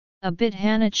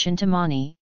Abithana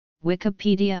Chintamani,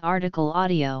 Wikipedia article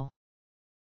audio.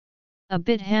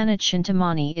 Abithana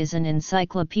Chintamani is an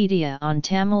encyclopedia on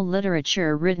Tamil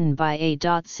literature written by A.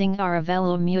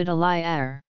 Singaravellu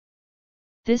Mudaliar.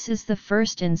 This is the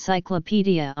first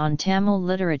encyclopedia on Tamil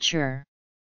literature.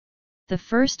 The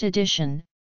first edition,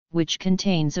 which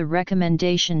contains a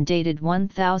recommendation dated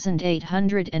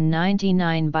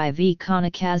 1899 by V.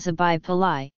 Kanakasabai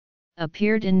Pillai,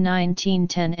 appeared in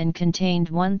 1910 and contained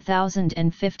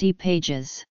 1050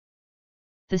 pages.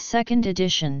 The second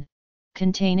edition,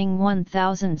 containing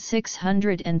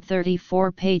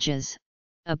 1634 pages,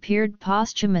 appeared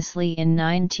posthumously in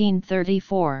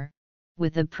 1934,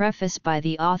 with a preface by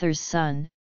the author's son,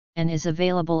 and is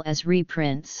available as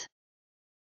reprints.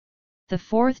 The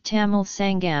Fourth Tamil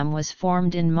Sangam was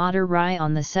formed in Madurai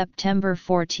on September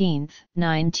 14,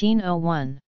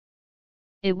 1901.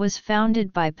 It was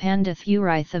founded by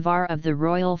Pandithurai Thavar of the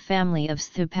royal family of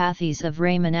Sthupathis of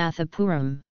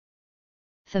Ramanathapuram.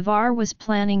 Thavar was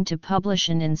planning to publish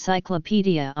an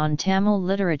encyclopedia on Tamil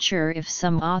literature if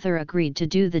some author agreed to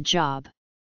do the job.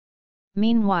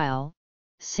 Meanwhile,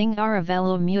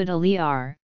 Singaravellu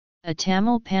Mudaliar, a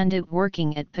Tamil Pandit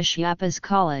working at Pashyappa's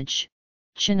College,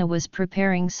 Chennai, was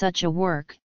preparing such a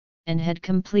work, and had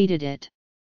completed it.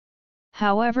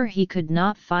 However, he could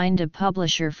not find a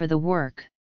publisher for the work.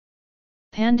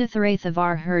 Pandithurai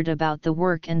Thavar heard about the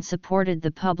work and supported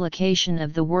the publication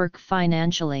of the work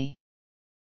financially.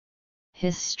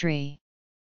 History.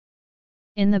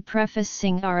 In the preface,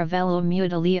 Singaravellu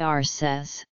Mudaliar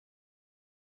says,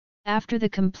 "After the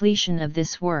completion of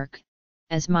this work,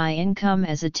 as my income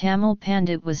as a Tamil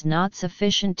Pandit was not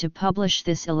sufficient to publish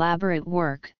this elaborate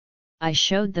work, I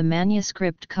showed the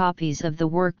manuscript copies of the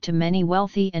work to many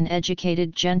wealthy and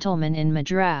educated gentlemen in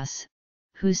Madras,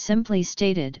 who simply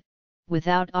stated,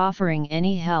 without offering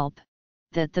any help,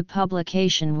 that the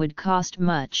publication would cost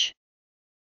much.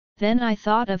 Then I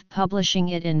thought of publishing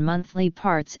it in monthly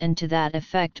parts and to that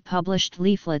effect published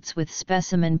leaflets with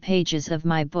specimen pages of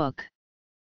my book.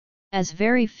 As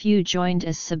very few joined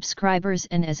as subscribers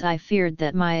and as I feared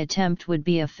that my attempt would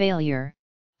be a failure,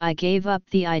 I gave up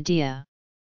the idea.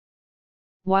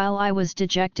 While I was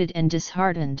dejected and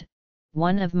disheartened,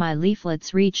 one of my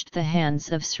leaflets reached the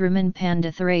hands of Sriman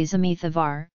Pandithurai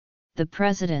Thavar, the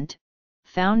president,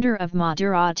 founder of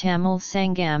Madurai Tamil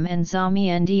Sangam and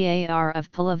Zamindar of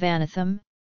Pallavanatham,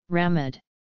 Ramad.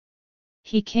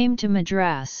 He came to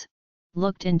Madras,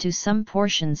 looked into some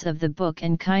portions of the book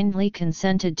and kindly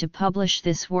consented to publish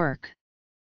this work.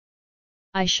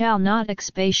 I shall not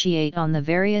expatiate on the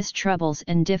various troubles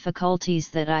and difficulties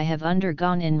that I have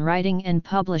undergone in writing and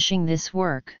publishing this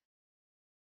work.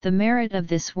 The merit of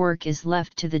this work is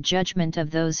left to the judgment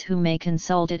of those who may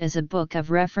consult it as a book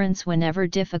of reference whenever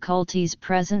difficulties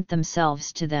present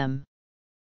themselves to them.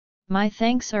 My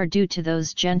thanks are due to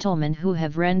those gentlemen who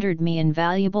have rendered me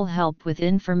invaluable help with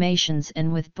informations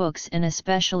and with books, and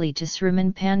especially to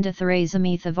Sriman Pandithurai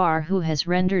Thavar, who has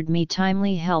rendered me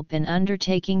timely help in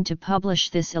undertaking to publish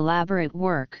this elaborate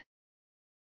work.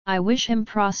 I wish him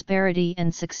prosperity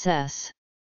and success."